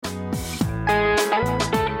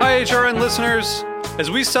HRN listeners.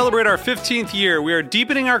 As we celebrate our 15th year, we are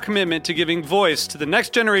deepening our commitment to giving voice to the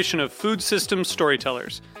next generation of food systems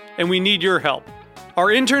storytellers, and we need your help. Our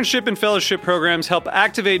internship and fellowship programs help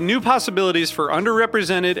activate new possibilities for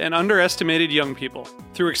underrepresented and underestimated young people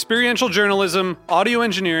through experiential journalism, audio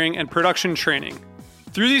engineering, and production training.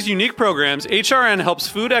 Through these unique programs, HRN helps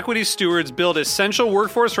food equity stewards build essential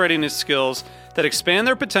workforce readiness skills that expand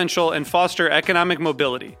their potential and foster economic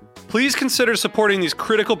mobility. Please consider supporting these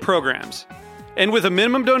critical programs. And with a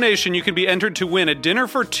minimum donation, you can be entered to win a dinner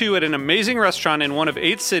for two at an amazing restaurant in one of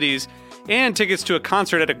 8 cities and tickets to a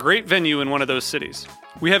concert at a great venue in one of those cities.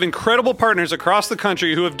 We have incredible partners across the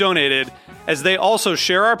country who have donated, as they also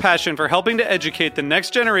share our passion for helping to educate the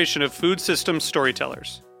next generation of food systems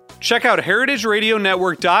storytellers. Check out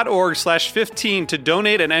heritageradionetwork.org/15 to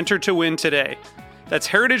donate and enter to win today. That's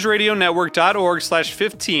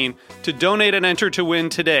heritageradionetwork.org/15 to donate and enter to win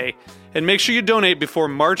today. And make sure you donate before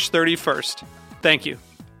March 31st. Thank you.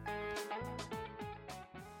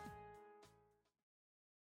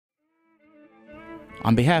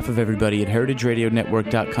 On behalf of everybody at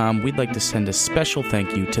heritageradionetwork.com, we'd like to send a special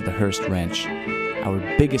thank you to the Hearst Ranch, our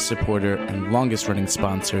biggest supporter and longest-running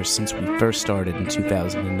sponsor since we first started in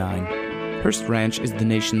 2009. Hearst Ranch is the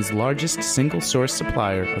nation's largest single-source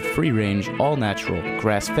supplier of free-range, all-natural,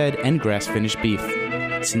 grass-fed, and grass-finished beef.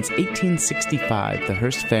 Since 1865, the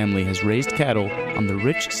Hearst family has raised cattle on the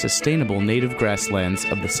rich, sustainable native grasslands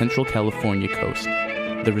of the Central California coast.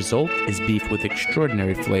 The result is beef with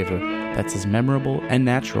extraordinary flavor that's as memorable and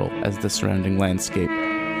natural as the surrounding landscape.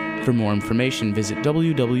 For more information, visit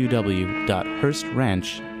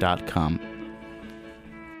www.hearstranch.com.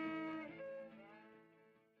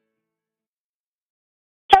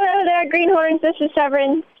 Hello there, Greenhorns. This is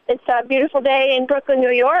Severin. It's a beautiful day in Brooklyn,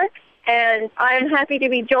 New York, and I'm happy to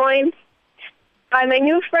be joined by my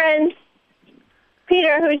new friend,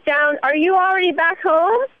 Peter, who's down. Are you already back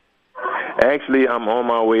home? Actually, I'm on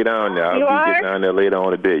my way down there. I'll be getting down there later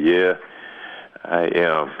on today, yeah. I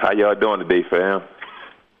am. How y'all doing today, fam?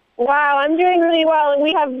 Wow, I'm doing really well, and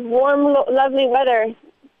we have warm, lovely weather.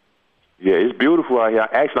 Yeah, it's beautiful out here.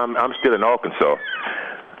 Actually, I'm still in Arkansas.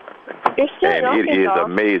 You're still in Arkansas? And it is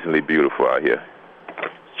amazingly beautiful out here.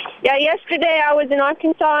 Yeah, yesterday I was in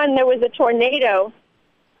Arkansas, and there was a tornado.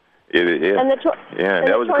 Yeah.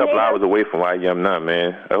 That was a couple hours away from where I am now,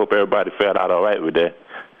 man. I hope everybody felt out all right with that.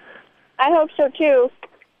 I hope so, too.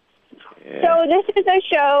 Yeah. So this is a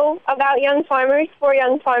show about young farmers for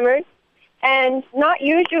young farmers, and not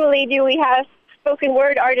usually do we have spoken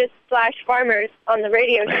word artists / farmers on the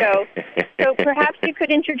radio show. So perhaps you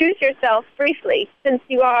could introduce yourself briefly, since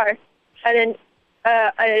you are an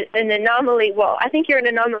anomaly. Well, I think you're an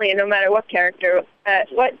anomaly no matter what character,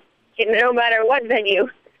 no matter what venue.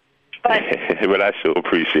 But well, I sure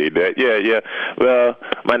appreciate that. Yeah. Well,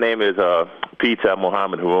 my name is Peter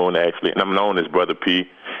Muhammad Haroon, actually, and I'm known as Brotha P.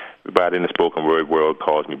 Everybody in the spoken word world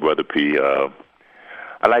calls me Brotha P.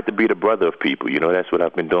 I like to be the brother of people. You know, that's what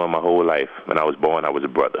I've been doing my whole life. When I was born, I was a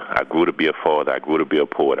brother. I grew to be a father. I grew to be a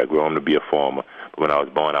poet. I grew on to be a farmer. But when I was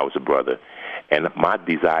born, I was a brother. And my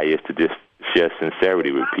desire is to just share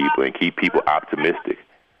sincerity with people and keep people optimistic.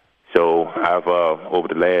 So I've, over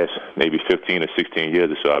the last maybe 15 or 16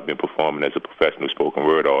 years or so, I've been performing as a professional spoken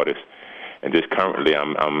word artist. And just currently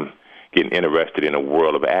I'm getting interested in the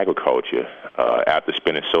world of agriculture. After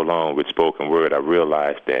spending so long with spoken word, I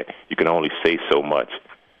realized that you can only say so much.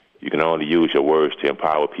 You can only use your words to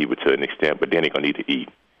empower people to an extent, but then they're going to need to eat.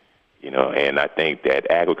 You know, and I think that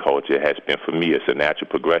agriculture has been, for me, it's a natural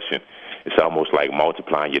progression. It's almost like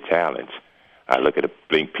multiplying your talents. I look at a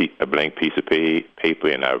blank piece of paper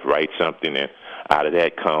and I write something, and out of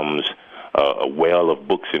that comes a well of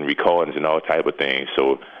books and recordings and all type of things.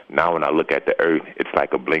 So now when I look at the earth, it's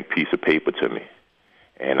like a blank piece of paper to me.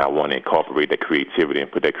 And I want to incorporate that creativity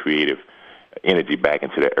and put that creative energy back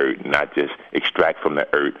into the earth, not just extract from the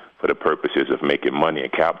earth for the purposes of making money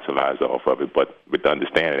and capitalize off of it, but with the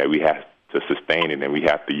understanding that we have to sustain it and we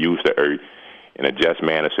have to use the earth in a just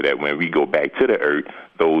manner so that when we go back to the earth,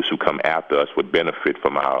 those who come after us would benefit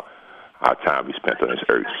from our time we spent on this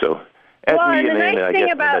earth. So that's me in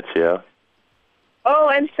a nutshell. Oh,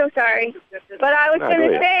 I'm so sorry. But I was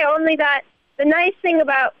going to say only that the nice thing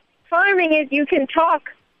about farming is you can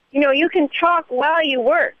talk. You know, you can talk while you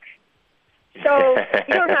work. So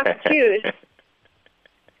you don't have to choose.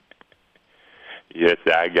 Yes,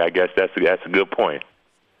 I guess that's a good point.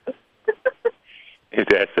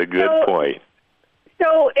 That's a good point.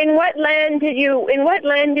 So in what land did you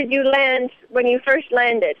land when you first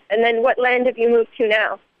landed? And then what land have you moved to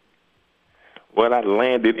now? Well, I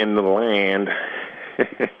landed in the land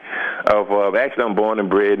Actually, I'm born and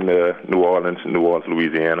bred in New Orleans,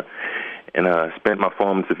 Louisiana, and spent my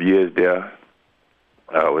formative years there.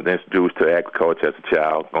 Was introduced to agriculture as a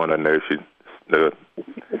child, going to nursery. The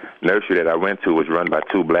nursery that I went to was run by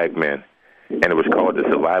two black men, and it was called the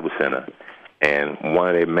Survival Center. And one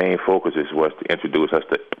of their main focuses was to introduce us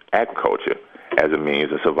to agriculture as a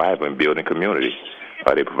means of survival and building community.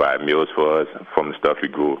 They provide meals for us from the stuff we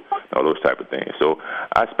grew, all those type of things. So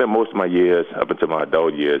I spent most of my years, up until my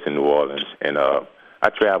adult years, in New Orleans. And I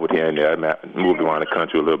traveled here and there. I moved around the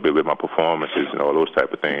country a little bit with my performances and all those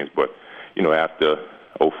type of things. But, after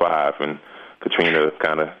 2005 and Katrina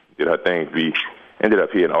kind of did her thing, we ended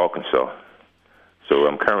up here in Arkansas. So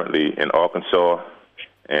I'm currently in Arkansas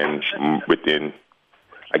and in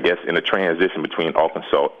a transition between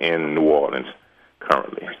Arkansas and New Orleans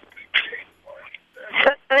currently.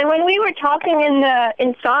 And when we were talking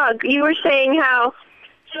in SOG, you were saying how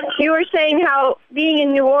being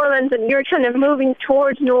in New Orleans and you're kind of moving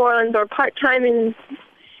towards New Orleans or part-time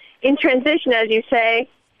in transition, as you say,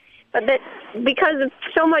 but that because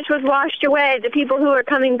so much was washed away, the people who are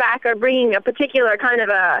coming back are bringing a particular kind of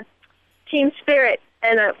a team spirit,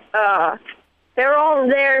 and they're all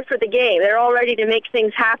there for the game. They're all ready to make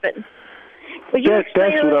things happen. Would you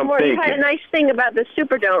explain a little more? You had a nice thing about the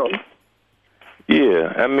Superdome.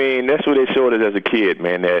 Yeah, I mean, that's what they showed us as a kid,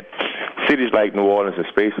 man, that cities like New Orleans and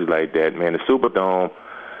spaces like that, man, the Superdome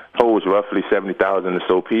holds roughly 70,000 or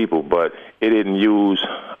so people, but it didn't use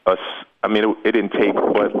us. I mean, it didn't take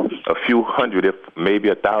but a few hundred, if maybe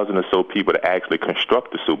 1,000 or so people to actually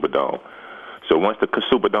construct the Superdome. So once the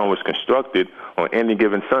Superdome was constructed, on any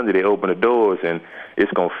given Sunday, they open the doors, and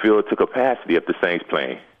it's going to fill to capacity if the Saints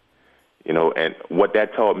playing. And what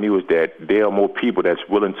that taught me was that there are more people that's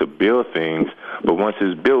willing to build things, but once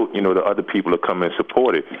it's built, the other people will come and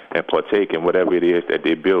support it and partake in whatever it is that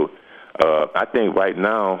they build. I think right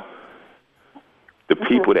now, the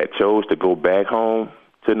people that chose to go back home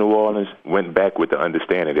to New Orleans went back with the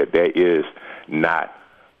understanding that there is not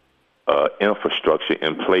infrastructure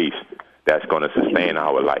in place that's going to sustain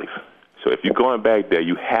our life. So if you're going back there,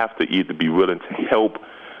 you have to either be willing to help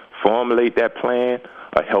formulate that plan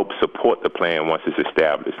or help support the plan once it's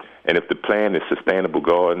established. And if the plan is sustainable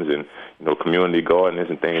gardens and community gardens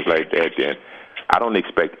and things like that, then I don't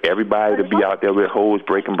expect everybody to be out there with hoes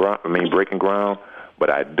breaking ground, but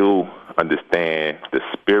I do understand the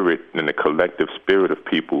spirit and the collective spirit of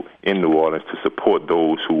people in New Orleans to support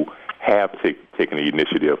those who have taken the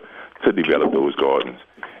initiative to develop those gardens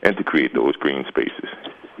and to create those green spaces.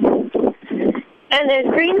 And there's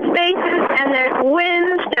green spaces, and there's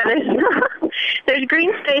winds, there's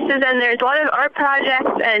green spaces, and there's a lot of art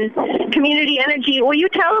projects and community energy. Will you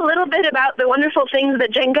tell a little bit about the wonderful things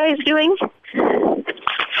that Jenga is doing?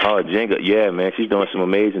 Oh, Jenga, yeah, man, she's doing some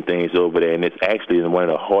amazing things over there, and it's actually in one of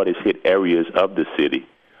the hardest hit areas of the city.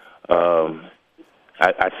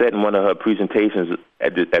 I sat in one of her presentations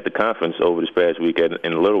at the conference over this past week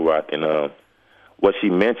in Little Rock, and what she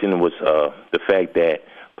mentioned was the fact that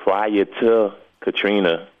prior to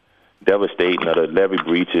Katrina devastating the levee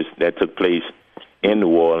breaches that took place in New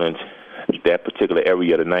Orleans, that particular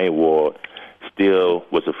area of the Ninth Ward still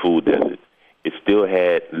was a food desert. It still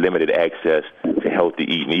had limited access to healthy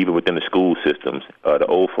eating, even within the school systems, the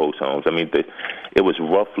old folks' homes. I mean, it was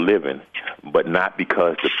rough living, but not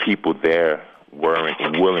because the people there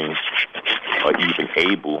weren't willing or even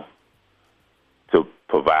able to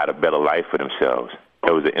provide a better life for themselves.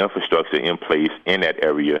 There was an infrastructure in place in that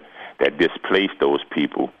area that displaced those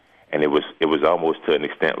people, and it was almost to an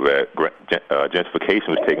extent where gentrification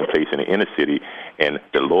was taking place in the inner city, and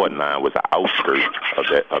the Lord Line was the outskirts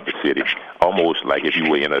of the city, almost like if you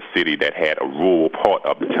were in a city that had a rural part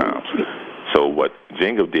of the town. So what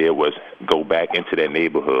Jenga did was go back into that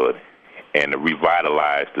neighborhood and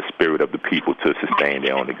revitalize the spirit of the people to sustain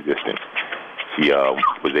their own existence. She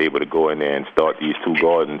was able to go in there and start these two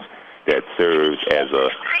gardens that serves as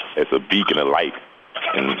a beacon of light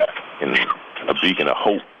and a beacon of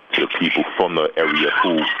hope to the people from the area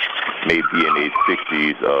who may be in their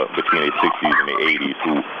 60s, between their 60s and their 80s,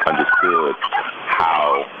 who understood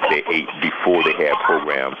how they ate before they had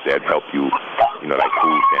programs that help you, like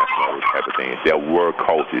food stamps and all those type of things. There were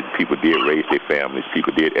cultures. People did raise their families.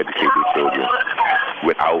 People did educate their children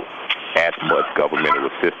without as much governmental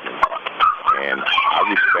assistance. And I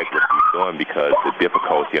respect what she's doing because the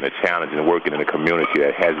difficulty and the challenge in working in a community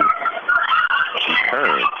that hasn't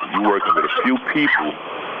returned. You're working with a few people,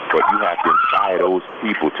 but you have to inspire those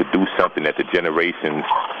people to do something that the generations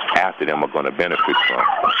after them are going to benefit from.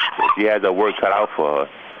 So she has her work cut out for her,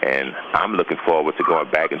 And I'm looking forward to going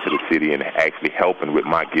back into the city and actually helping with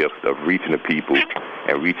my gift of reaching the people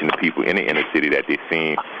and reaching the people in the inner city that they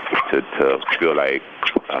seem to feel like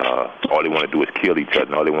all they want to do is kill each other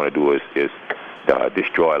and all they want to do is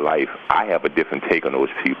destroy life. I have a different take on those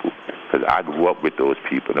people because I grew up with those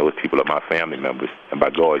people, and those people are my family members. And by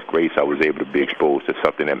God's grace, I was able to be exposed to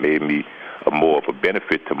something that made me more of a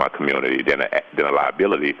benefit to my community than a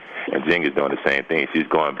liability. And Jing is doing the same thing. She's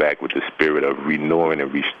going back with the spirit of renewing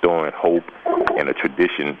and restoring hope and a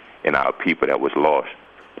tradition in our people that was lost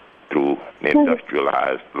through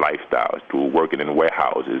industrialized lifestyles, through working in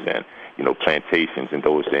warehouses and, plantations and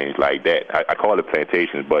those things like that. I call it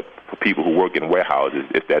plantations, but for people who work in warehouses,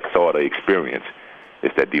 it's that sort of experience.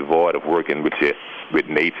 It's that devoid of working with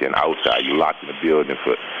nature and outside. You're locked in a building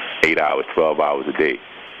for 8 hours, 12 hours a day,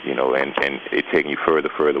 and it's taking you further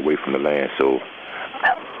away from the land. So,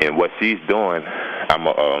 and what she's doing,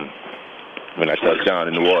 when I touch down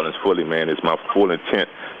in New Orleans fully, man, it's my full intent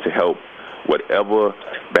to help whatever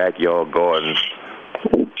backyard gardens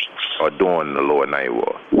are doing in the Lower Ninth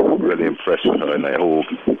Ward. I'm really impressed with her and that whole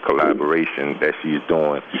collaboration that she's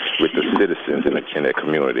doing with the citizens in the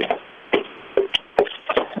community.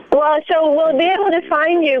 Well, so we'll be able to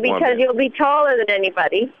find you because you'll be taller than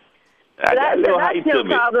anybody. I got a little height no to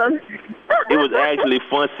me. problem. It was actually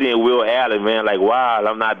fun seeing Will Allen, man. Like, wow,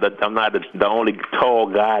 I'm not the only tall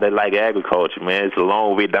guy that like agriculture, man. It's a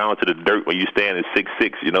long way down to the dirt when you stand at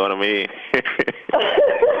 6'6". You know what I mean?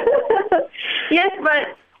 Yes,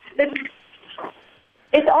 but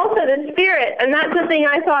it's also the spirit, and that's something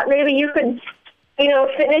I thought maybe you could,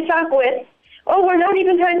 finish up with. Oh, we're not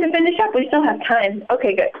even trying to finish up. We still have time.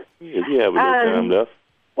 Okay, good. Yeah, we have a little time left.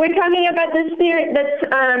 We're talking about the spirit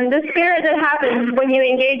the spirit that happens when you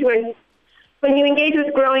engage with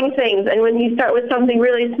growing things, and when you start with something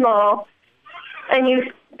really small, and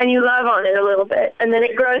you love on it a little bit, and then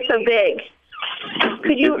it grows so big.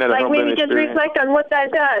 Could you maybe just reflect on what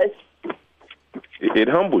that does? It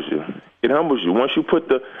humbles you. It humbles you. Once you go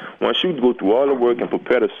through all the work and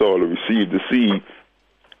prepare the soil to receive the seed,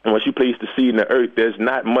 and once you place the seed in the earth, there's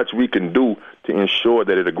not much we can do to ensure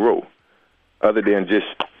that it'll grow, other than just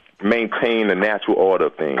maintain the natural order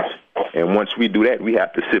of things. And once we do that, we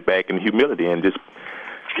have to sit back in humility and just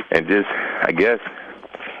I guess,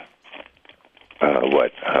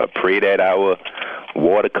 pray that our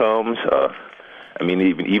water comes.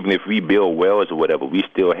 Even if we build wells or whatever, we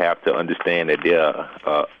still have to understand that there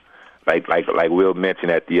are, like Will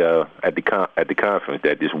mentioned at the conference,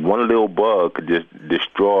 that this one little bug could just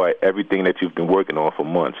destroy everything that you've been working on for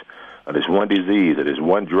months. Or this one disease, or this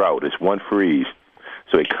one drought, this one freeze.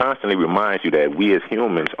 So it constantly reminds you that we as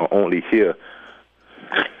humans are only here.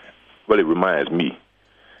 Well, it reminds me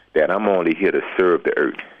that I'm only here to serve the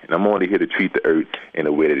earth, and I'm only here to treat the earth in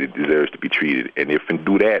a way that it deserves to be treated. And if we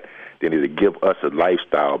do that, then it'll give us a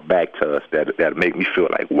lifestyle back to us that'll make me feel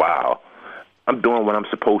like, wow, I'm doing what I'm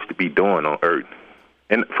supposed to be doing on earth.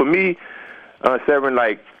 And for me, Severin,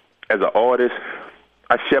 like, as an artist,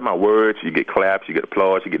 I share my words. You get claps, you get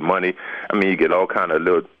applause, you get money. You get all kind of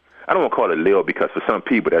little. I don't want to call it little because for some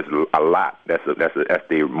people that's a lot. That's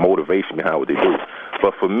their motivation behind what they do.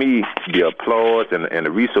 But for me, the applause and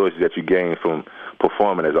the resources that you gain from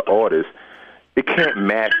performing as an artist, it can't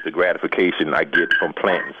match the gratification I get from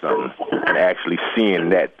planting something and actually seeing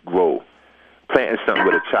that grow. Planting something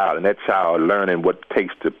with a child, and that child learning what it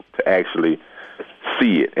takes to actually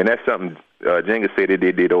see it. And that's something Jenga said that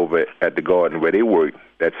they did over at the garden where they worked,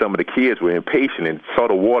 that some of the kids were impatient and saw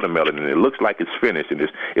the watermelon, and it looks like it's finished, and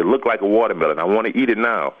it looked like a watermelon. I want to eat it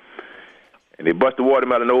now. And they bust the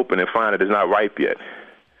watermelon open and find that it's not ripe yet.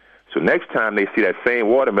 So next time they see that same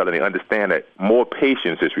watermelon, they understand that more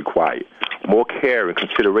patience is required. More care and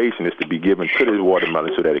consideration is to be given to this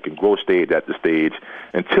watermelon so that it can grow stage after stage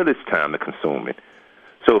until it's time to consume it.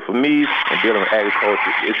 So for me, in dealing with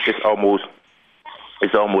agriculture, it's almost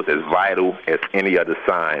as vital as any other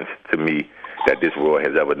science to me that this world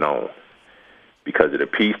has ever known, because of the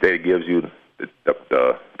peace that it gives you,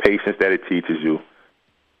 the patience that it teaches you,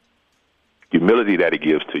 humility that it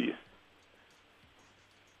gives to you.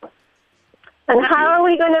 And how are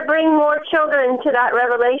we going to bring more children to that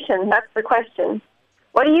revelation? That's the question.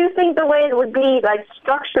 What do you think the way it would be, like,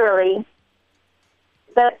 structurally?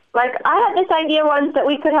 That, like, I had this idea once that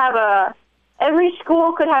we could have every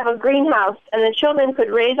school could have a greenhouse, and the children could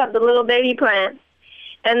raise up the little baby plants.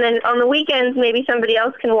 And then on the weekends, maybe somebody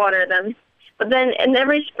else can water them. But then, and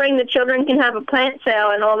every spring, the children can have a plant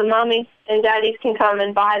sale, and all the mommies and daddies can come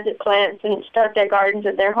and buy the plants and start their gardens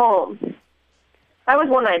at their home. That was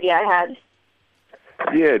one idea I had.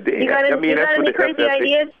 Yeah, you got any crazy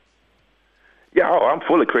ideas? Yeah, I'm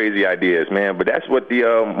full of crazy ideas, man. But that's what the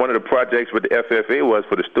one of the projects with the FFA was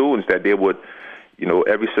for the students, that they would,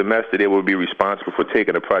 every semester they would be responsible for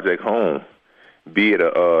taking a project home, be it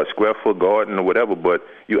a square foot garden or whatever, but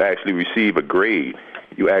you actually receive a grade.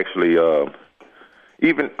 You actually,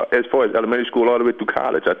 even as far as elementary school all the way through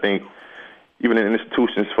college, I think even in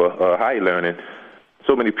institutions for higher learning,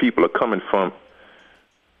 so many people are coming from,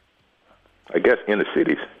 I guess, inner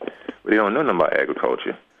cities, but they don't know nothing about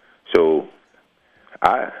agriculture. So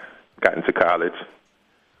I got into college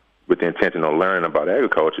with the intention of learning about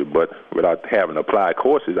agriculture, but without having applied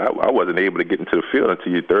courses, I wasn't able to get into the field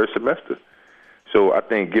until your third semester. So I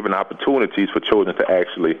think giving opportunities for children to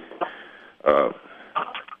actually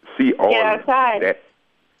see all that,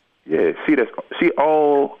 see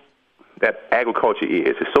all that agriculture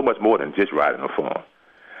is. It's so much more than just riding a farm.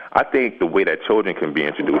 I think the way that children can be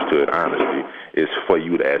introduced to it, honestly, is for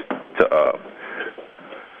you to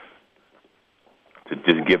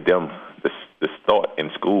just give them the thought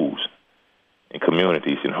in schools, in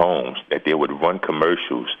communities, in homes, that they would run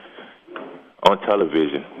commercials on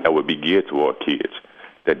television that would be geared toward kids,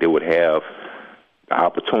 that they would have the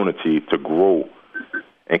opportunity to grow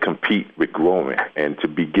and compete with growing, and to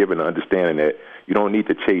be given the understanding that you don't need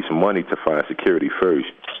to chase money to find security first.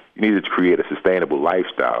 You need to create a sustainable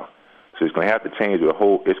lifestyle. So it's going to have to change the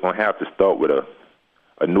whole. It's going to have to start with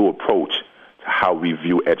a new approach to how we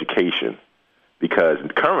view education. Because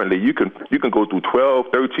currently you can go through 12,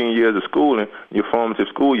 13 years of schooling, your formative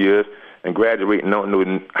school years, and graduate not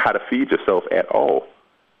knowing how to feed yourself at all.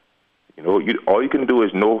 All you can do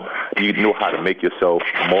is know how to make yourself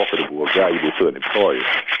marketable or valuable to an employer.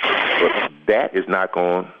 But that is not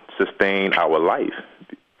going to sustain our life.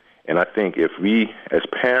 And I think if we, as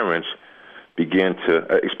parents, begin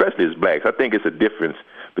to, especially as blacks, I think it's a difference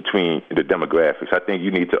between the demographics. I think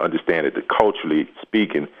you need to understand that culturally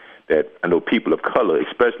speaking, that I know people of color,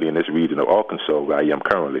 especially in this region of Arkansas, where I am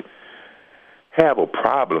currently, have a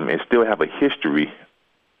problem and still have a history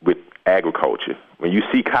with agriculture. When you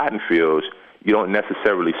see cotton fields, you don't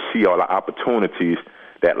necessarily see all the opportunities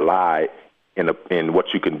that lie in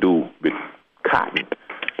what you can do with cotton.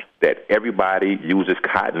 That everybody uses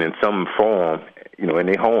cotton in some form, in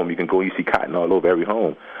their home. You can go, you see cotton all over every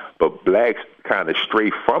home. But blacks kind of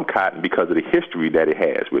stray from cotton because of the history that it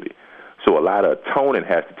has with it. So a lot of atoning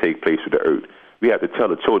has to take place with the earth. We have to tell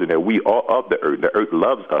the children that we are of the earth. The earth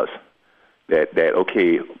loves us. That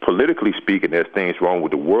okay, politically speaking, there's things wrong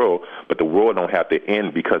with the world, but the world don't have to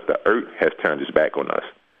end because the earth has turned its back on us.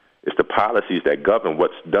 It's the policies that govern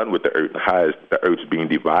what's done with the earth, and how the earth's being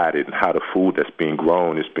divided, and how the food that's being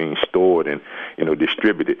grown is being stored and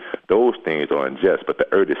distributed. Those things are unjust, but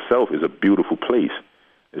the earth itself is a beautiful place.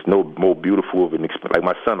 There's no more beautiful of an experience. Like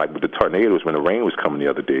my son, like with the tornadoes when the rain was coming the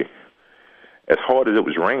other day. As hard as it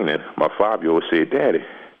was raining, my 5-year-old said, "Daddy,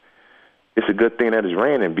 it's a good thing that it's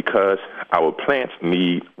raining because our plants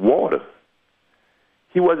need water."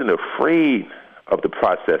 He wasn't afraid of the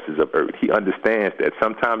processes of earth. He understands that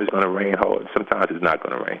sometimes it's going to rain hard, sometimes it's not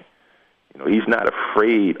going to rain. He's not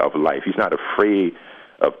afraid of life. He's not afraid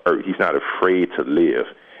of earth. He's not afraid to live.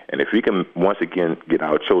 And if we can once again get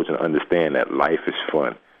our children to understand that life is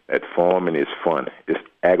fun, that farming is fun,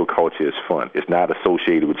 agriculture is fun. It's not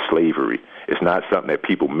associated with slavery. It's not something that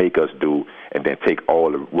people make us do and then take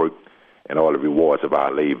all the work and all the rewards of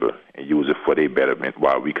our labor and use it for their betterment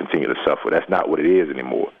while we continue to suffer. That's not what it is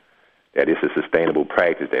anymore. That it's a sustainable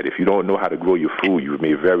practice, that if you don't know how to grow your food, you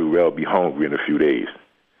may very well be hungry in a few days.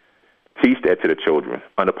 Teach that to the children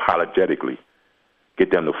unapologetically.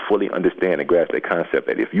 Get them to fully understand and grasp that concept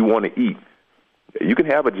that if you want to eat, you can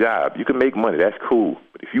have a job, you can make money, that's cool.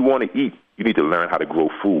 But if you want to eat, you need to learn how to grow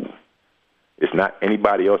food. It's not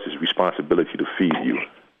anybody else's responsibility to feed you.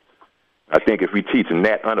 I think if we teach them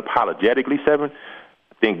that unapologetically, Seven,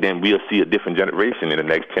 I think then we'll see a different generation in the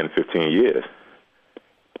next 10, 15 years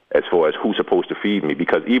as far as who's supposed to feed me.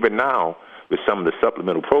 Because even now, with some of the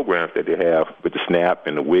supplemental programs that they have with the SNAP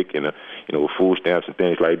and the WIC and the food stamps and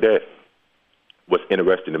things like that, what's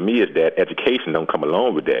interesting to me is that education don't come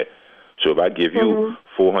along with that. So if I give you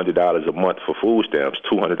 $400 a month for food stamps,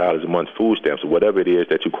 $200 a month food stamps, or whatever it is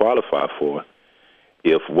that you qualify for,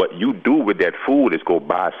 if what you do with that food is go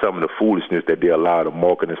buy some of the foolishness that they allow to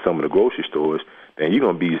market in some of the grocery stores, then you're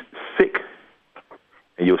going to be sick.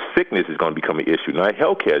 And your sickness is going to become an issue. Now,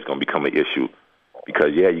 healthcare is going to become an issue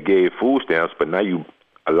because, you gave food stamps, but now you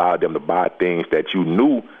allowed them to buy things that you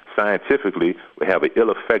knew scientifically would have an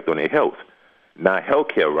ill effect on their health. Now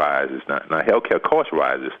healthcare rises. Now healthcare cost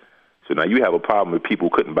rises. So now you have a problem with people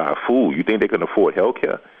who couldn't buy food. You think they can afford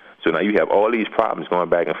healthcare. So now you have all these problems going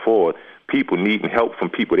back and forth, people needing help from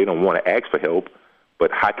people they don't want to ask for help,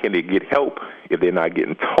 But how can they get help if they're not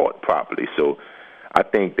getting taught properly? So I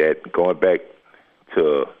think that going back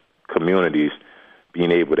to communities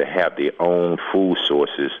being able to have their own food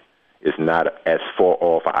sources is not as far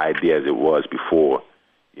off an idea as it was before.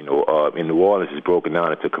 In New Orleans, it's broken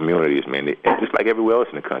down into communities, man. And just like everywhere else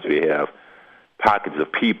in the country, they have pockets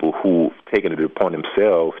of people who've taken it upon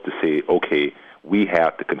themselves to say, okay, we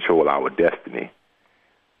have to control our destiny.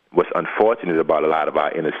 What's unfortunate about a lot of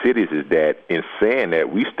our inner cities is that in saying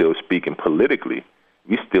that, we still speaking politically.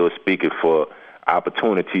 We still speaking for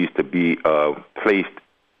opportunities to be placed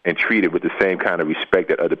and treated with the same kind of respect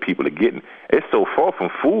that other people are getting. It's so far from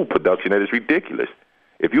food production that it's ridiculous.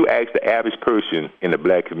 If you ask the average person in the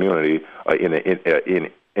black community or in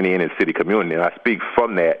the inner city community, and I speak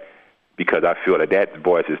from that because I feel that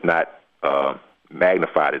voice is not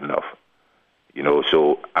magnified enough.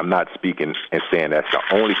 So I'm not speaking and saying that's the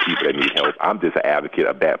only people that need help. I'm just an advocate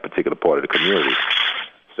of that particular part of the community.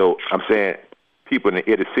 So I'm saying people in the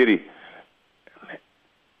inner city,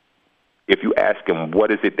 if you ask them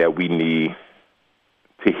what is it that we need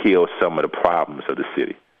to heal some of the problems of the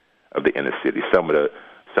city, of the inner city, some of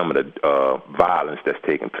the violence that's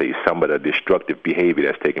taking place, some of the destructive behavior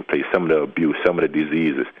that's taking place, some of the abuse, some of the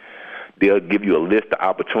diseases, they'll give you a list of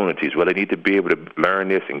opportunities. Well, they need to be able to learn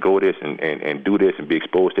this and go this and do this and be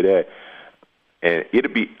exposed to that. And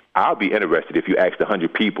I'll be interested if you asked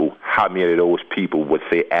 100 people how many of those people would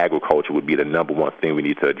say agriculture would be the number one thing we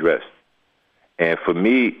need to address. And for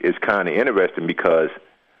me, it's kind of interesting because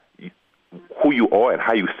who you are and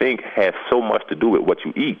how you think has so much to do with what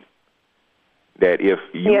you eat. That if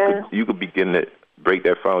you could begin to break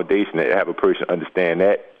that foundation and have a person understand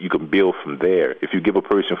that, you can build from there. If you give a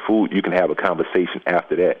person food, you can have a conversation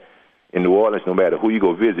after that. In New Orleans, no matter who you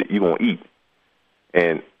go visit, you're going to eat.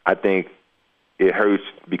 And I think it hurts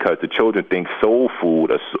because the children think soul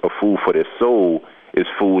food, or food for their soul, is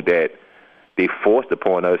food that they forced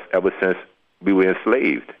upon us ever since we were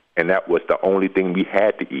enslaved. And that was the only thing we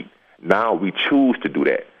had to eat. Now we choose to do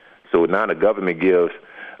that. So now the government gives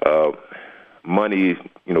money,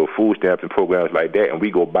 food stamps and programs like that, and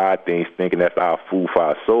we go buy things thinking that's our food for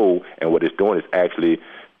our soul, and what it's doing is actually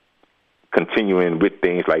continuing with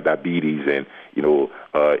things like diabetes and,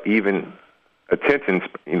 even attention,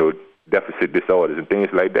 deficit disorders and things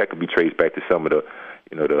like that could be traced back to some of the,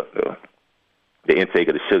 the intake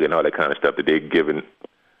of the sugar and all that kind of stuff that they're given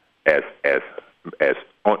as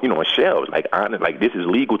on shelves. Like this is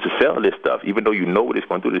legal to sell this stuff, even though what it's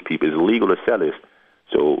going to do to people. It's legal to sell this.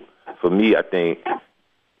 So for me, I think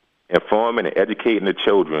informing and educating the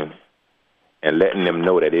children and letting them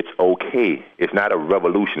know that it's okay. It's not a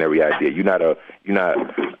revolutionary idea. You're not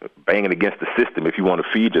banging against the system if you want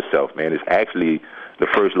to feed yourself, man. It's actually the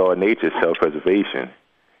first law of nature is self-preservation.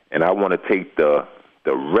 And I want to take the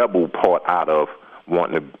rebel part out of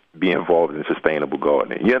wanting to be involved in sustainable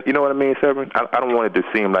gardening. You know what I mean, Severin? I don't want it to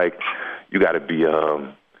seem like you got to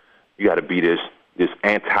be this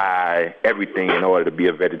anti-everything in order to be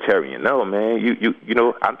a vegetarian. No, man.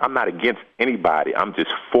 I'm not against anybody. I'm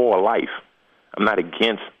just for life. I'm not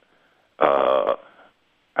against. I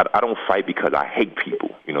don't fight because I hate people.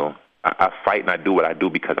 I fight and I do what I do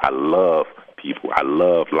because I love people. I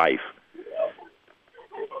love life.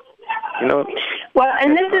 Well,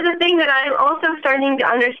 and this is the thing that I'm also starting to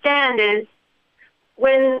understand is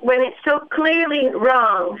when it's so clearly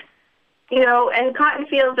wrong. And cotton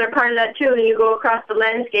fields are part of that too. And you go across the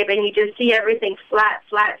landscape and you just see everything flat,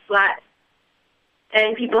 flat, flat.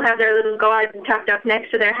 And people have their little garden tucked up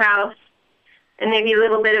next to their house, and maybe a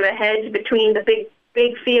little bit of a hedge between the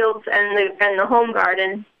big fields and the home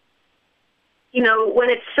garden. When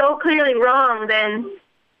it's so clearly wrong, then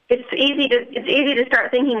it's easy to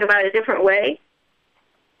start thinking about it a different way.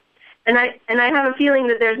 And I have a feeling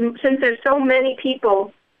that since there's so many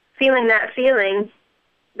people feeling that feeling,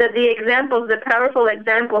 that the powerful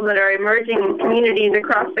examples that are emerging in communities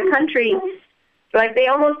across the country, like they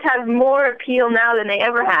almost have more appeal now than they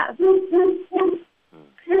ever have.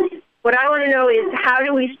 What I want to know is how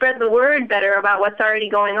do we spread the word better about what's already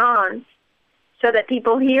going on so that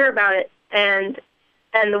people hear about it and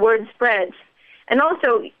the word spreads. And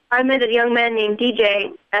also, I met a young man named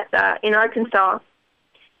DJ in Arkansas,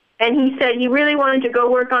 and he said he really wanted to go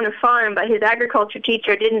work on a farm, but his agriculture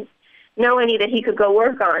teacher didn't know any that he could go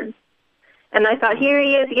work on. And I thought, here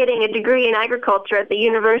he is getting a degree in agriculture at the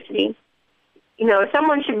university.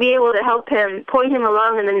 Someone should be able to help him, point him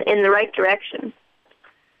along in the right direction.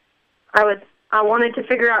 I wanted to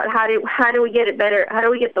figure out how do we get it better? How do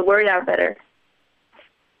we get the word out better?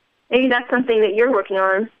 Maybe that's something that you're working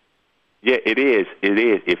on. Yeah, it is. It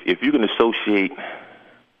is. If you can associate,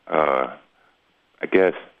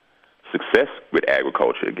 success with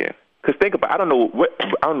agriculture again. Because think about, I don't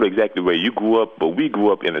know exactly where you grew up, but we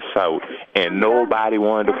grew up in the South, and nobody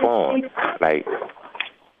wanted to farm. Like,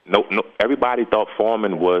 no, everybody thought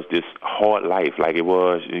farming was this hard life, like it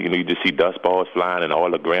was. You just see dust balls flying, and all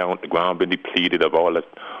the ground been depleted of all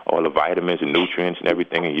the vitamins and nutrients and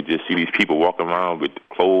everything, and you just see these people walking around with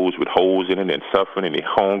clothes with holes in it and suffering, and they're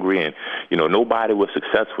hungry, and nobody was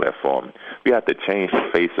successful at farming. We have to change the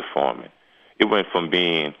face of farming. It went from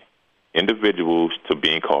being individuals to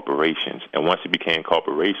being corporations, and once it became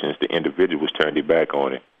corporations, the individuals turned their back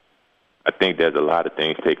on it. I think there's a lot of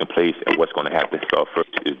things taking place, and what's going to have to start first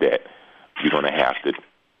is that we're going to have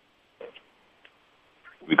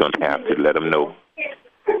to let them know.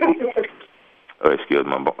 Oh, excuse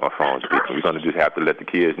my phone's speaking. We're going to just have to let the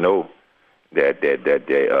kids know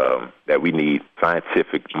that we need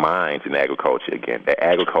scientific minds in agriculture again. That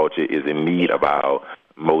agriculture is in need of our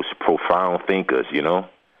most profound thinkers.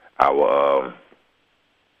 Our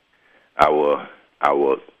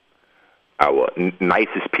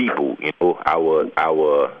nicest people,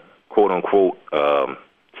 our quote unquote,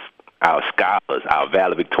 our scholars, our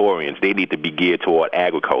valedictorians. They need to be geared toward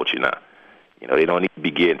agriculture now. They don't need to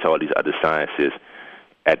be geared to all these other sciences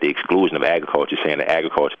at the exclusion of agriculture, saying that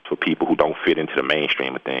agriculture is for people who don't fit into the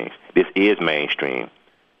mainstream of things. This is mainstream,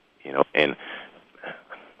 and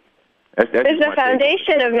that's it's the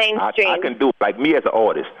foundation of mainstream. I can do it. Like me as an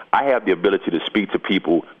artist, I have the ability to speak to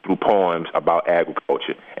people through poems about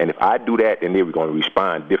agriculture. And if I do that, then they're going to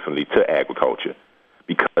respond differently to agriculture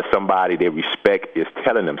because somebody they respect is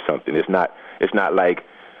telling them something. It's not like,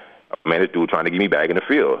 man, this dude trying to get me back in the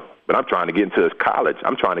field. But I'm trying to get into college.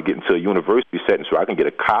 I'm trying to get into a university setting so I can get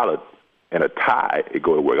a collar and a tie and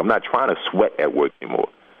go to work. I'm not trying to sweat at work anymore.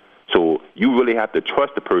 So you really have to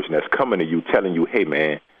trust the person that's coming to you telling you, hey,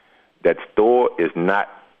 man, that store is not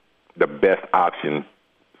the best option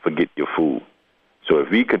for getting your food. So if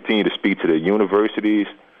we continue to speak to the universities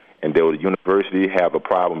and the university have a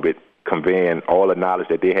problem with conveying all the knowledge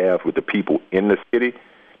that they have with the people in the city,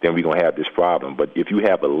 then we're going to have this problem. But if you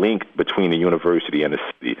have a link between the university and the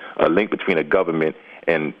city, a link between the government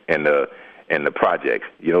and the projects,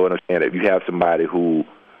 you know what I'm saying? If you have somebody who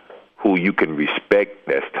you can respect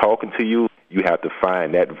that's talking to you, you have to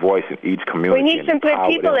find that voice in each community. We need some good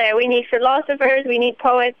people there. We need philosophers. We need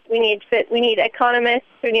poets. We need economists.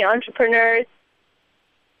 We need entrepreneurs.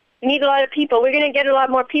 We need a lot of people. We're going to get a lot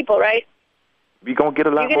more people, right? We're going to get a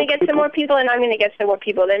lot more people. You're going to get some more people, and I'm going to get some more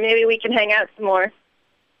people. Then maybe we can hang out some more.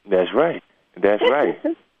 That's right. That's right.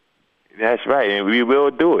 That's right. And we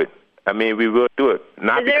will do it. I mean, we will do it.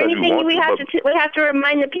 Not Is there anything we have to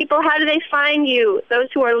remind the people? How do they find you,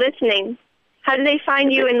 those who are listening? How do they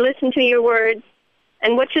find you and listen to your words?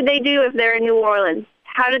 And what should they do if they're in New Orleans?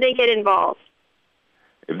 How do they get involved?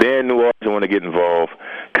 If they're in New Orleans and want to get involved,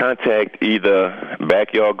 contact either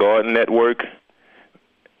Backyard Garden Network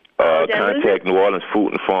or contact New Orleans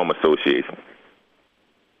Food and Farm Association.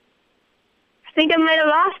 I think I might have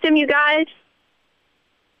lost him, you guys.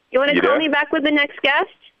 You want to call me back with the next guest?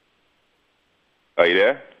 Are you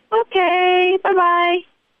there? Okay, bye-bye.